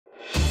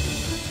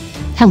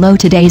Hello,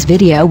 today's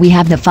video we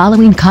have the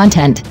following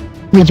content.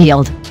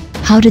 Revealed.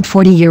 How did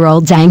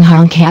 40-year-old Zhang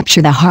Han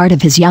capture the heart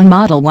of his young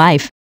model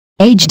wife?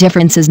 Age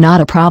difference is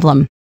not a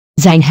problem.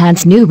 Zhang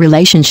Han's new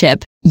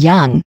relationship,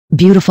 young,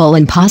 beautiful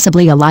and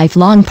possibly a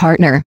lifelong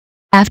partner.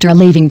 After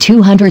leaving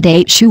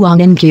 208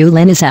 Shuang in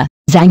Gulinisa,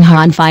 Zhang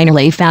Han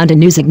finally found a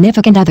new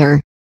significant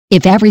other.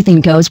 If everything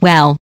goes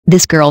well,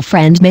 this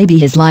girlfriend may be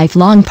his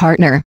lifelong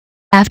partner.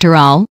 After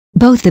all,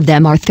 both of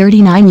them are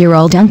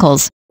 39-year-old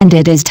uncles, and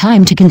it is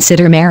time to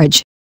consider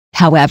marriage.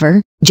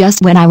 However,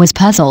 just when I was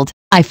puzzled,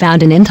 I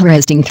found an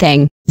interesting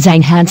thing.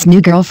 Zhang Han's new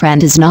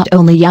girlfriend is not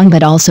only young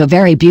but also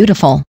very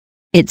beautiful.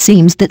 It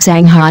seems that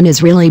Zhang Han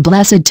is really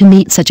blessed to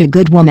meet such a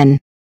good woman.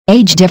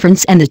 Age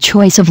difference and the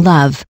choice of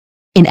love.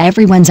 In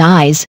everyone's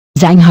eyes,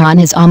 Zhang Han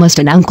is almost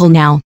an uncle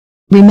now.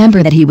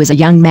 Remember that he was a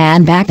young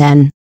man back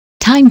then.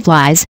 Time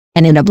flies,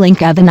 and in a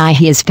blink of an eye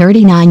he is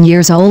 39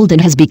 years old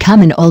and has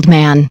become an old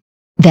man.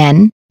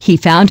 Then, he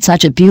found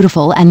such a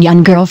beautiful and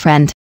young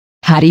girlfriend.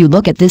 How do you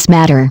look at this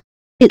matter?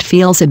 It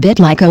feels a bit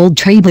like old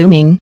tree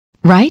blooming,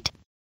 right?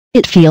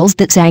 It feels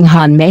that Zhang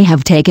Han may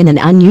have taken an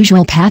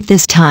unusual path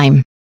this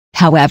time.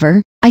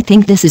 However, I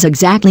think this is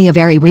exactly a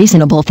very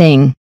reasonable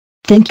thing.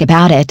 Think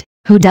about it,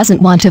 who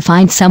doesn't want to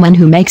find someone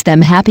who makes them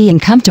happy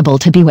and comfortable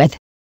to be with?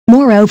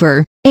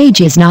 Moreover,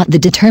 age is not the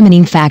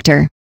determining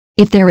factor.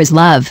 If there is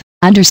love,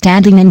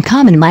 understanding and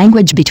common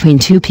language between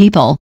two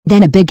people,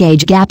 then a big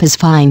age gap is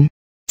fine.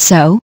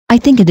 So, I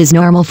think it is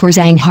normal for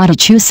Zhang Han to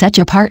choose such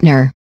a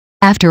partner.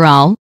 After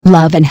all,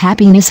 love and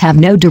happiness have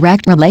no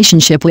direct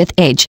relationship with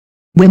age.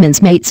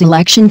 Women's mate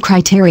selection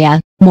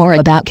criteria, more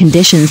about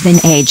conditions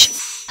than age.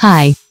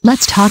 Hi,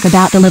 let's talk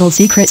about the little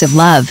secrets of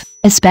love,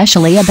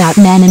 especially about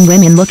men and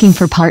women looking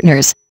for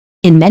partners.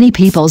 In many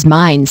people's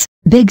minds,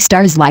 big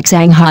stars like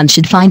Zhang Han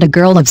should find a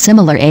girl of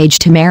similar age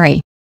to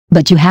marry.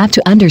 But you have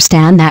to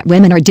understand that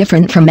women are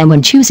different from men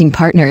when choosing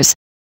partners.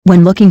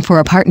 When looking for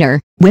a partner,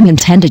 women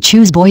tend to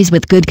choose boys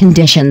with good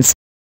conditions.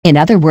 In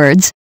other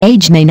words,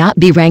 age may not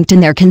be ranked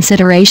in their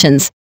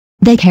considerations.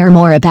 They care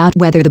more about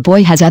whether the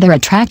boy has other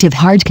attractive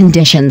hard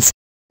conditions.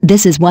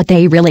 This is what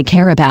they really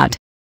care about.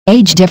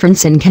 Age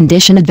difference and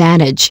condition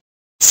advantage.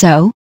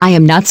 So, I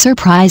am not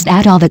surprised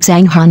at all that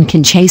Zhang Han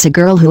can chase a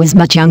girl who is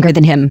much younger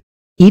than him.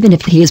 Even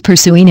if he is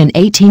pursuing an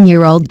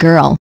 18-year-old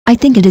girl, I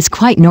think it is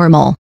quite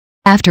normal.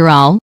 After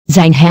all,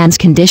 Zhang Han's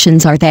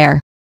conditions are there.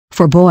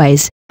 For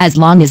boys, as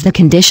long as the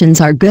conditions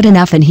are good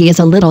enough and he is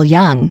a little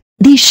young,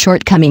 these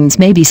shortcomings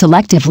may be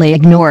selectively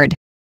ignored.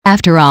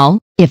 After all,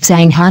 if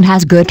Zhang Han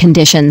has good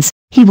conditions,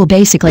 he will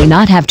basically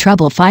not have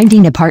trouble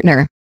finding a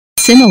partner.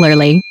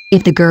 Similarly,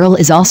 if the girl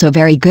is also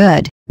very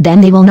good,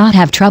 then they will not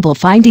have trouble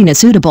finding a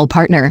suitable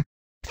partner.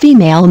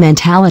 Female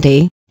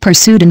mentality,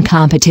 pursuit and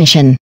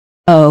competition.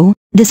 Oh,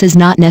 this is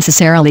not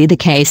necessarily the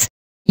case.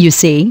 You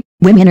see,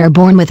 women are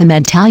born with a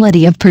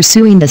mentality of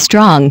pursuing the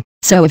strong,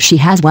 so if she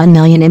has 1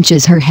 million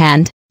inches her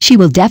hand, she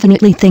will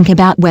definitely think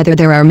about whether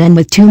there are men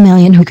with 2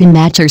 million who can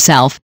match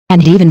herself,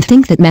 and even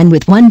think that men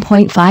with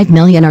 1.5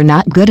 million are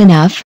not good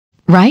enough,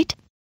 right?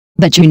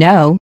 But you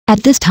know,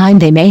 at this time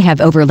they may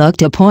have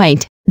overlooked a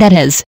point, that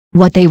is,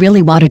 what they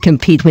really want to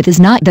compete with is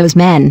not those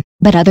men,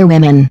 but other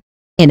women.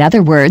 In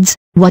other words,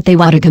 what they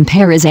want to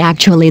compare is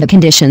actually the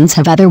conditions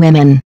of other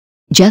women.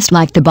 Just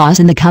like the boss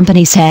in the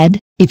company said,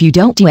 if you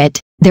don't do it,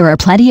 there are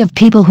plenty of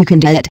people who can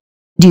do it.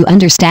 Do you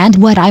understand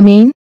what I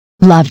mean?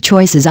 Love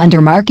choices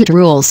under market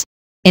rules.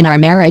 In our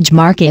marriage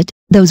market,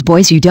 those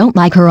boys you don't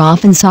like are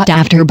often sought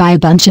after by a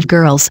bunch of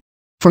girls.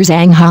 For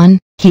Zhang Han,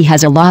 he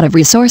has a lot of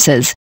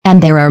resources,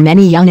 and there are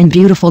many young and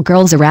beautiful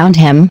girls around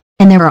him,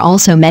 and there are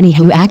also many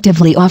who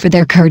actively offer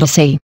their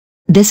courtesy.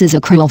 This is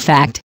a cruel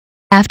fact.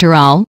 After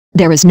all,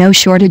 there is no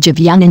shortage of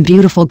young and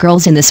beautiful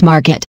girls in this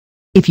market.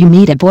 If you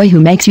meet a boy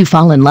who makes you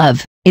fall in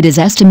love, it is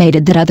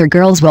estimated that other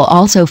girls will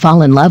also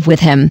fall in love with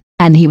him,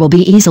 and he will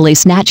be easily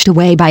snatched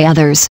away by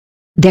others.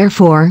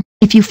 Therefore,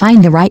 if you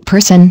find the right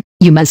person,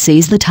 you must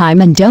seize the time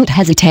and don't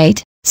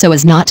hesitate, so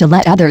as not to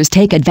let others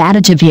take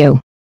advantage of you.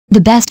 The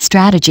best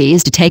strategy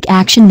is to take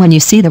action when you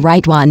see the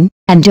right one,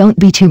 and don't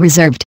be too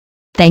reserved.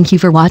 Thank you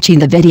for watching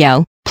the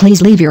video.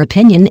 Please leave your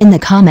opinion in the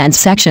comments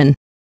section.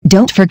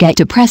 Don't forget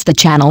to press the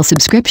channel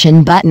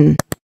subscription button.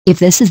 If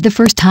this is the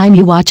first time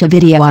you watch a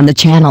video on the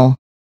channel,